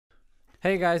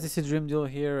Hey guys, this is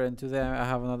Dreamy here, and today I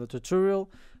have another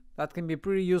tutorial that can be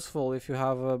pretty useful if you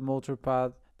have a motor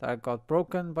pad that got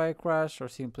broken by a crash or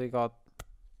simply got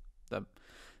them.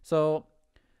 So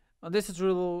on this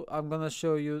tutorial I'm gonna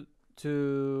show you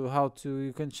how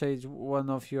you can change one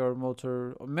of your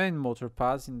main motor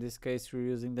pads. In this case we're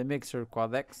using the mixer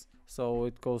quad X, so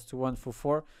it goes to 1 through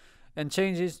 4 and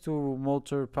changes to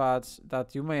motor pads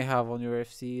that you may have on your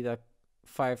FC, that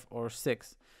 5 or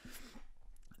 6.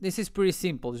 This is pretty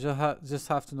simple. You just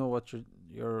have to know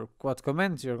what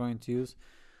commands you're going to use.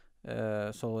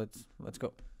 So let's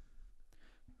go.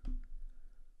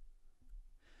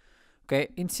 Okay,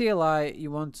 in CLI you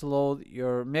want to load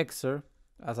your mixer.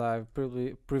 As I've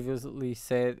previously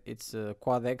said, it's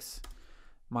quad X,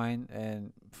 mine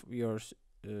and yours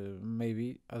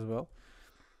maybe as well.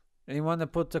 And you want to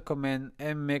put the command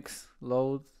mmix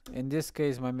load. In this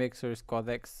case my mixer is quad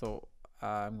X, so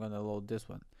I'm gonna load this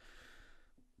one.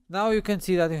 Now you can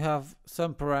see that you have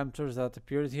some parameters that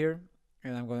appeared here,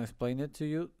 and I'm going to explain it to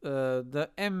you. The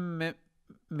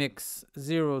mmix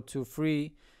 0 to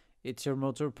 3, it's your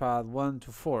motor pad 1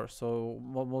 to 4. So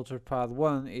motor pad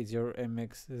 1 is your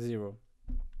mmix 0.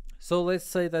 So let's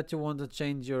say that you want to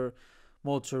change your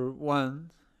motor 1,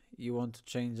 you want to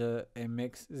change the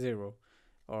mmix 0.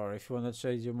 Or if you want to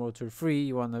change your motor 3,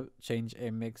 you want to change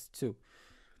mmix 2.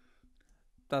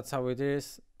 That's how it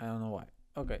is. I don't know why.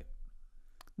 Okay.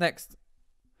 Next,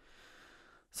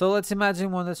 so let's imagine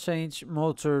we want to change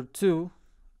motor 2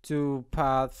 to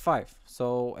pad 5,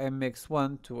 so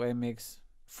mx1 to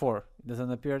mx4. It doesn't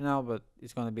appear now, but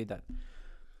it's going to be that.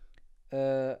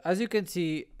 As you can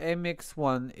see,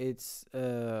 mx1, it's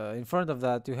in front of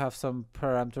that you have some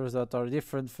parameters that are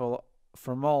different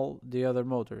from all the other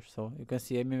motors. So you can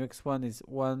see mx1 is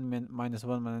 1 minus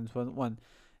 1 minus 1 1,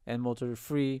 and motor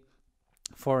 3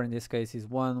 4 in this case is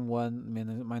 1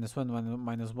 1 minus 1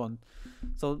 minus 1.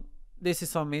 So this is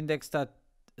some index that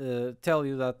tell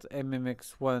you that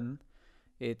mmx1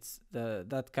 it's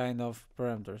that kind of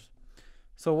parameters.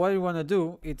 So what you want to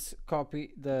do is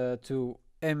copy the to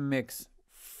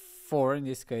mx4. In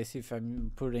this case, if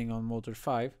I'm putting on motor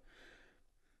 5,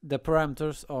 the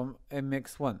parameters of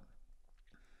mx1.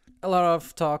 A lot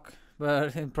of talk,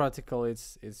 but in practical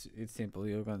it's simple.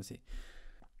 You're gonna see.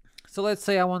 So let's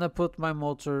say I want to put my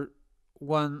motor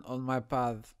 1 on my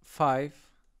pad 5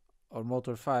 or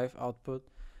motor 5 output.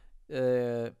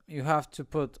 You have to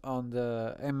put on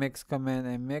the mx command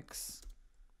mx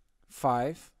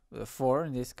 5 4.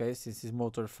 In this case this is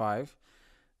motor 5,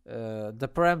 the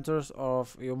parameters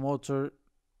of your motor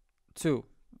 2.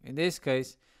 In this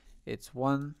case it's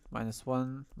 1 minus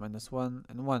 1 minus 1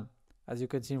 and 1. As you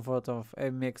can see in front of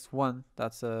mx1,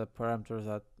 that's a parameter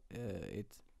that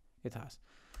it has.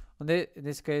 In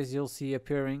this case you'll see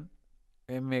appearing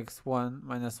mx1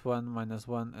 minus 1 minus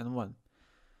 1 and 1.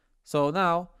 So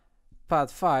now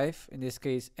pad 5, in this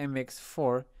case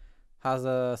mx4, has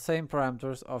the same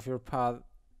parameters of your pad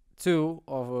 2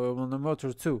 of the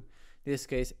motor 2, in this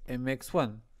case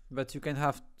mx1, but you can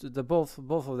have both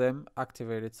of them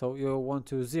activated. So you want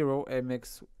to 0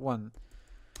 mx1.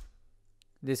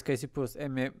 In this case you put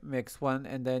mx1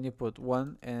 and then you put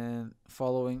 1 and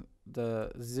following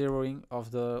the zeroing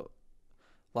of the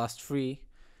last 3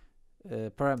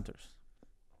 parameters,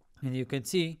 and you can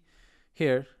see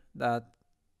here that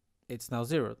it's now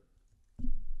zeroed.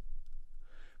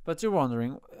 But you're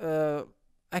wondering,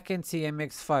 I can see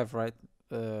mx5, right?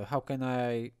 How can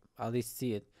I at least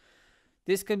see it?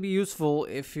 This can be useful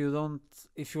if you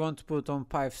want to put on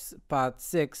pad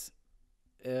 6.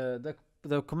 The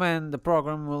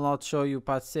program will not show you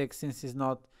pad 6 since it's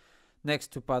not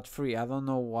next to pad 3. I don't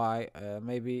know why.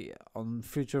 Maybe on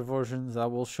future versions I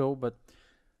will show, but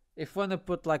if you want to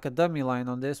put like a dummy line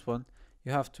on this one,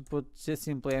 you have to put just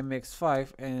simply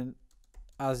mx5, and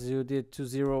as you did to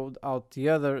zero out the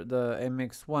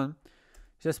mx1,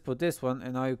 just put this one,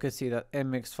 and now you can see that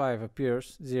mx5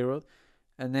 appears zeroed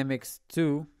and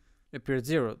mx2 appears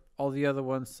zeroed. All the other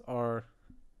ones are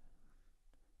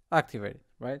activated,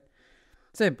 right?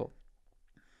 Simple.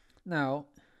 Now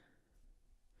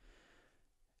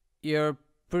you're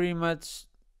pretty much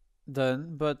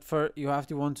done, but you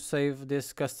want to save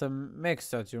this custom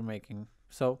mix that you're making.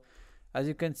 So as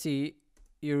you can see,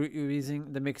 you're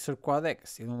using the mixer quad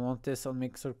X. You don't want this on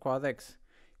mixer quad X,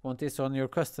 you want this on your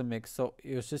custom mix. So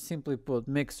you just simply put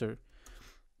mixer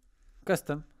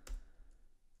custom,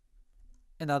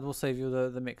 and that will save you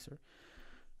the mixer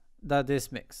that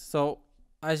is mixed. So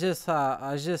I just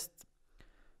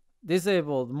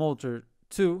disabled motor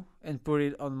 2 and put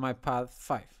it on my pad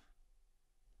 5.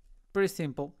 Pretty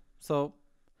simple. So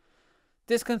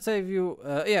this can save you,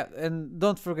 yeah, and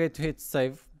don't forget to hit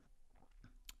save.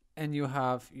 and you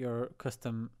have your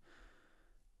custom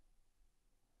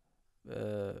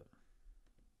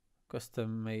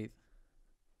custom made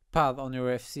pad on your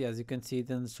FC. As you can see, it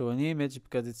doesn't show an image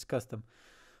because it's custom.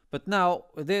 But now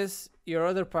with this, your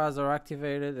other pads are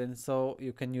activated, and so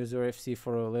you can use your FC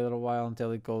for a little while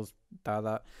until it goes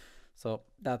da. So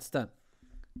that's done.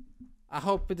 I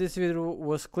hope this video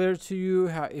was clear to you.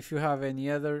 If you have any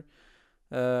other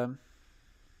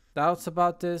doubts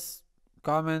about this,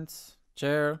 comment,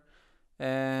 share,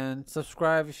 and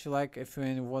subscribe if you like, if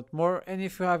you want more. And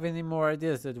if you have any more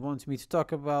ideas that you want me to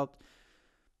talk about,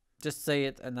 just say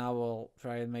it and I will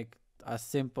try and make it as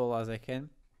simple as I can.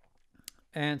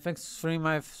 And thanks for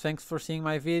seeing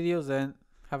my videos, and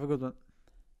have a good one.